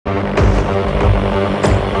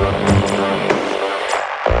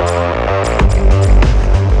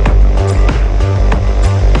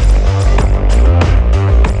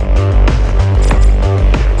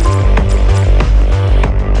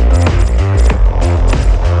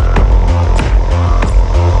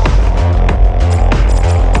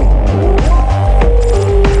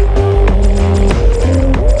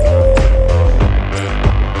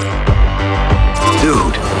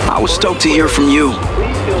to hear from you.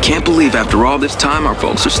 Can't believe after all this time our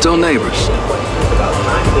folks are still neighbors.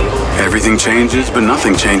 Everything changes, but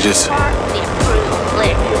nothing changes.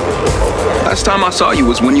 Last time I saw you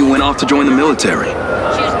was when you went off to join the military.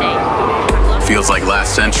 Feels like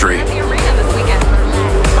last century.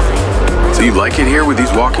 So you like it here with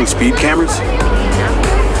these walking speed cameras?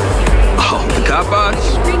 Oh, the cop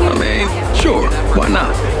bots? I mean, sure, why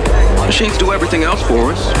not? Machines do everything else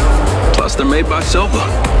for us. Plus, they're made by Silva.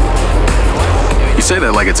 You say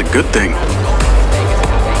that like it's a good thing.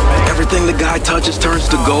 Everything the guy touches turns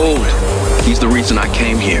to gold. He's the reason I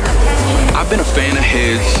came here. I've been a fan of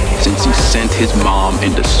his since he sent his mom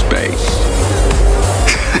into space.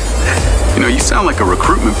 You know, you sound like a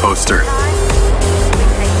recruitment poster.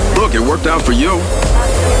 Look, it worked out for you.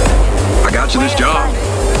 I got you this job.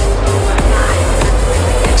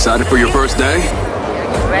 Excited for your first day?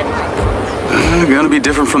 Gonna be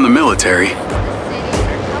different from the military.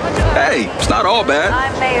 Hey, it's not all bad.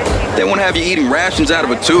 They won't have you eating rations out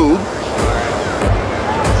of a tube.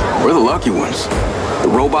 We're the lucky ones. The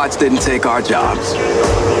robots didn't take our jobs.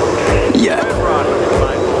 Yet.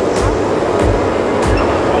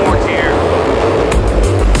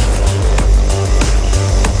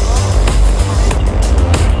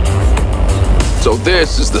 So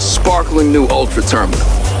this is the sparkling new Ultra Terminal.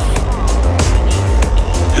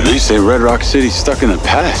 They say Red Rock City's stuck in the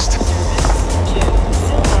past.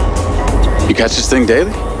 You catch this thing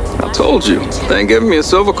daily? I told you, they ain't giving me a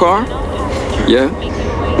silver car. Yeah?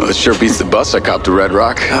 Well, it sure beats the bus I copped to Red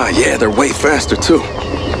Rock. Ah, yeah, they're way faster, too.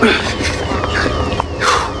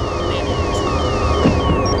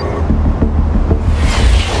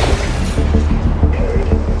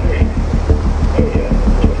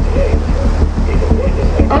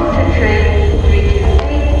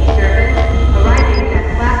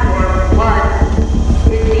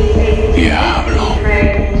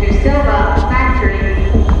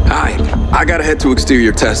 I gotta head to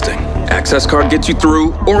exterior testing. Access card gets you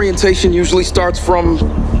through. Orientation usually starts from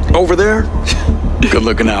over there. Good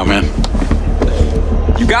looking out, man.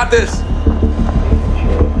 You got this.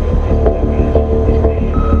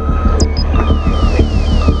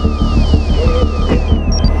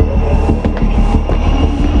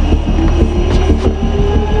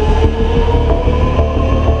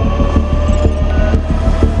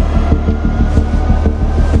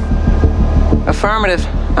 Affirmative.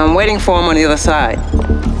 I'm waiting for him on the other side.